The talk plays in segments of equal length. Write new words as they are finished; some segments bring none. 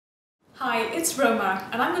Hi, it's Roma,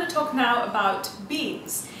 and I'm going to talk now about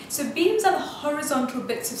beams. So beams are the horizontal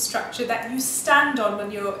bits of structure that you stand on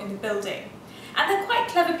when you're in a building. And they're quite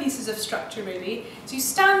clever pieces of structure, really. So you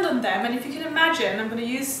stand on them, and if you can imagine, I'm going to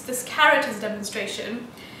use this carrot as a demonstration,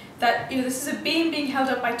 that this is a beam being held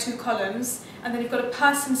up by two columns, and then you've got a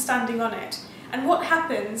person standing on it. And what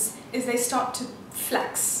happens is they start to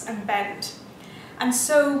flex and bend. And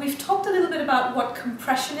so we've talked a little bit about what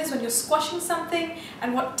compression is when you're squashing something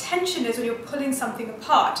and what tension is when you're pulling something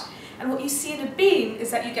apart. And what you see in a beam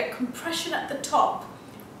is that you get compression at the top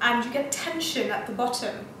and you get tension at the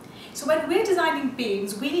bottom. So when we're designing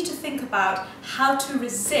beams, we need to think about how to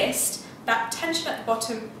resist that tension at the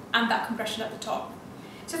bottom and that compression at the top.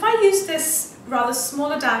 So if I use this rather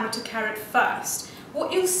smaller diameter carrot first,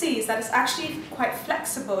 what you'll see is that it's actually quite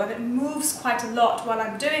flexible and it moves quite a lot while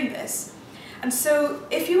I'm doing this. And so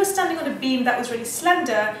if you were standing on a beam that was really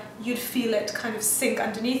slender, you'd feel it kind of sink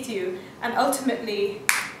underneath you, and ultimately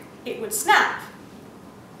it would snap.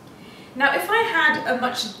 Now if I had a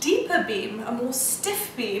much deeper beam, a more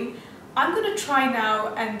stiff beam, I'm going to try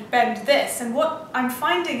now and bend this, and what I'm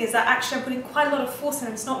finding is that actually I'm putting quite a lot of force in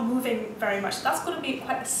and it's not moving very much. So that's going to be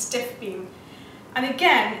quite a stiff beam. And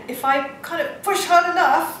again, if I kind of push hard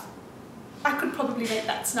enough, I could probably make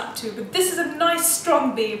that snap too, but this is a nice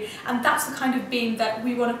strong beam, and that's the kind of beam that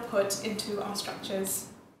we want to put into our structures.